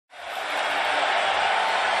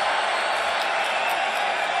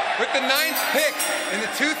With the 9th pick in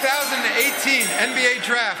the 2018 NBA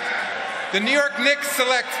Draft, the New York Knicks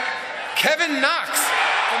select Kevin Knox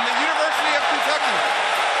from the University of Kentucky.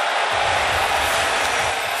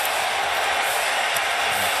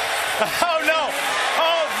 Oh no!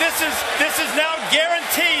 Oh, this is now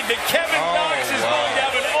guaranteed that Kevin Knox is going to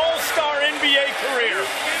have an all-star NBA career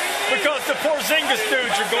because the Porzingis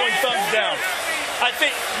dudes are going thumbs down. I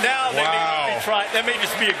think now they may try. That may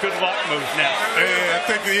just be a good luck move now.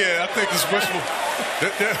 I think it's wishful.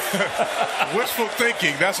 Wishful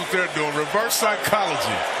thinking. That's what they're doing. Reverse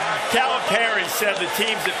psychology. Calipari said the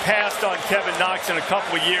teams that passed on Kevin Knox in a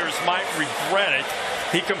couple of years might regret it.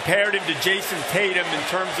 He compared him to Jason Tatum in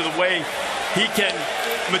terms of the way he can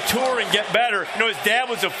mature and get better. You know, his dad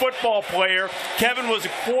was a football player. Kevin was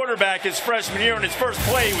a quarterback his freshman year. In his first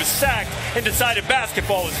play, he was sacked and decided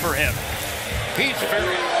basketball was for him. He's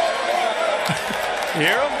very...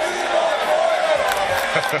 Hear him?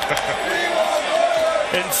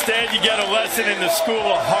 Instead, you get a lesson in the school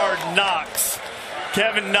of hard knocks.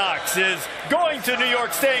 Kevin Knox is going to New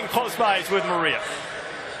York, staying close by. He's with Maria.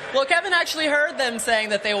 Well, Kevin actually heard them saying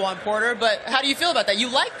that they want Porter, but how do you feel about that? You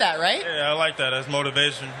like that, right? Yeah, I like that. That's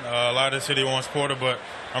motivation. A lot of the city wants Porter, but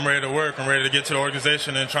I'm ready to work. I'm ready to get to the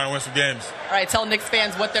organization and try and win some games. All right, tell Knicks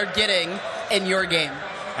fans what they're getting in your game.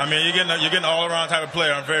 I mean, you're getting an all-around type of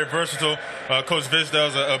player. I'm very versatile. Coach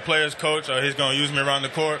Visdale's a player's coach. He's going to use me around the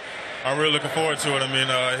court. I'm really looking forward to it. I mean,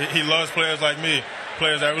 he loves players like me,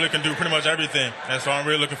 players that really can do pretty much everything, and so I'm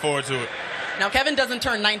really looking forward to it. Now, Kevin doesn't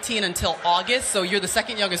turn 19 until August, so you're the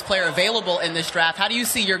second youngest player available in this draft. How do you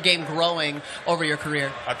see your game growing over your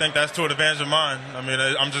career? I think that's to an advantage of mine. I mean,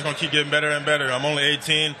 I'm just going to keep getting better and better. I'm only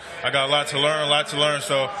 18. I got a lot to learn.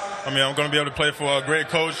 So, I mean, I'm going to be able to play for a great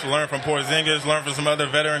coach, learn from Porzingis, learn from some other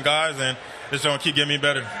veteran guys, and it's going to keep getting me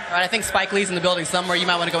better. All right, I think Spike Lee's in the building somewhere. You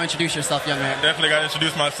might want to go introduce yourself, young man. Definitely got to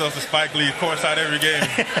introduce myself to Spike Lee, courtside every game.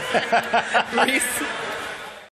 Reese?